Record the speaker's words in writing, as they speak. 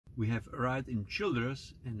We have arrived in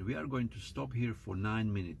Childress and we are going to stop here for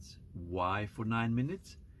 9 minutes. Why for 9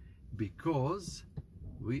 minutes? Because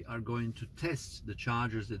we are going to test the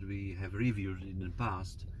chargers that we have reviewed in the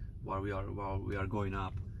past. While we are going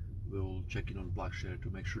up, we'll check in on PlugShare to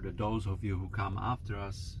make sure that those of you who come after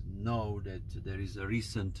us know that there is a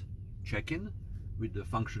recent check-in with the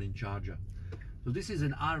functioning charger. So this is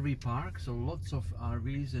an RV park, so lots of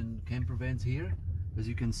RVs and camper vans here. As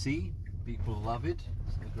you can see, people love it.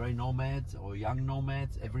 The grey nomads or young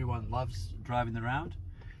nomads, everyone loves driving around.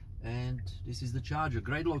 And this is the charger.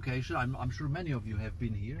 Great location. I'm sure many of you have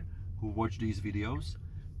been here who watch these videos.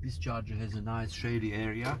 This charger has a nice shady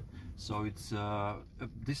area, so it's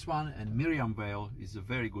this one, and Miriam Vale is a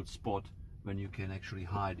very good spot when you can actually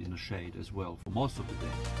hide in the shade as well for most of the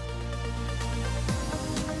day.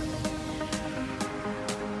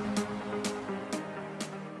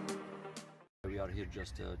 We are here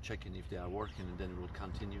just checking if they are working, and then we'll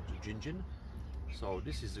continue to Gingin. So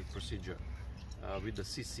this is the procedure with the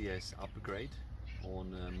CCS upgrade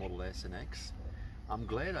on Model S and X. I'm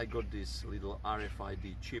glad I got this little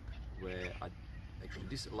RFID chip where actually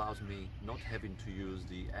this allows me not having to use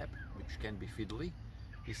the app, which can be fiddly.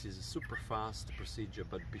 This is a super fast procedure,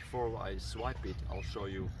 but before I swipe it, I'll show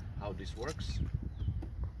you how this works.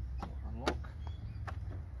 So unlock.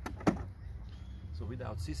 So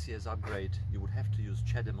without CCS upgrade, you would have to use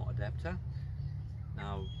CHAdeMO adapter.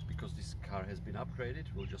 Now, because this car has been upgraded,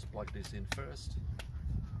 we'll just plug this in first.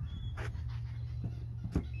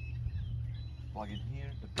 Plug in here.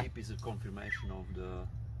 The beep is a confirmation of the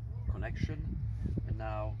connection, and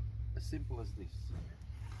now as simple as this,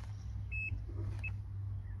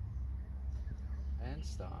 and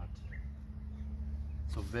start.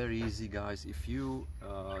 So very easy, guys. If you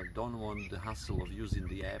don't want the hassle of using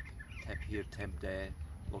the app, tap here, tap there,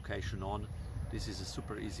 location on. This is a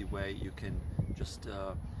super easy way. You can just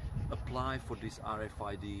apply for this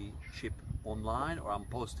RFID chip online, or I'm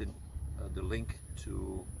posting the link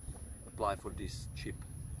to apply for this chip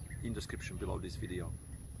in description below this video.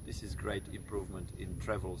 This is great improvement in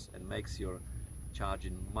travels and makes your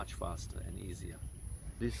charging much faster and easier.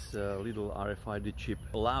 This little RFID chip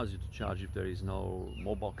allows you to charge if there is no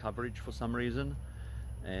mobile coverage for some reason,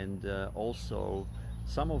 and also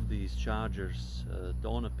some of these chargers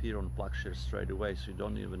don't appear on PlugShare straight away, so you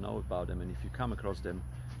don't even know about them, and if you come across them,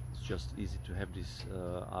 it's just easy to have this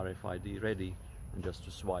RFID ready and just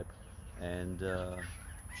to swipe and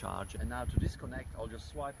charge. And now to disconnect, I'll just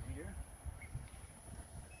swipe here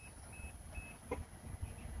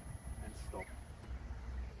and stop.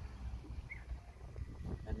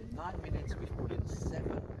 And in 9 minutes we've put in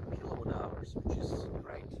 7 kilowatt hours, which is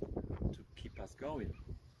great to keep us going.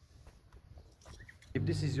 If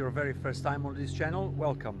this is your very first time on this channel,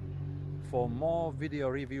 welcome. For more video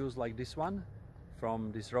reviews like this one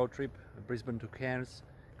from this road trip, Brisbane to Cairns,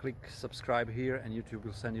 click subscribe here and YouTube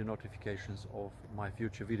will send you notifications of my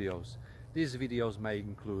future videos. These videos may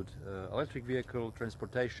include electric vehicle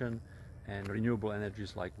transportation and renewable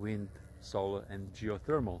energies like wind, solar and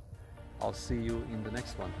geothermal. I'll see you in the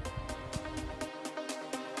next one.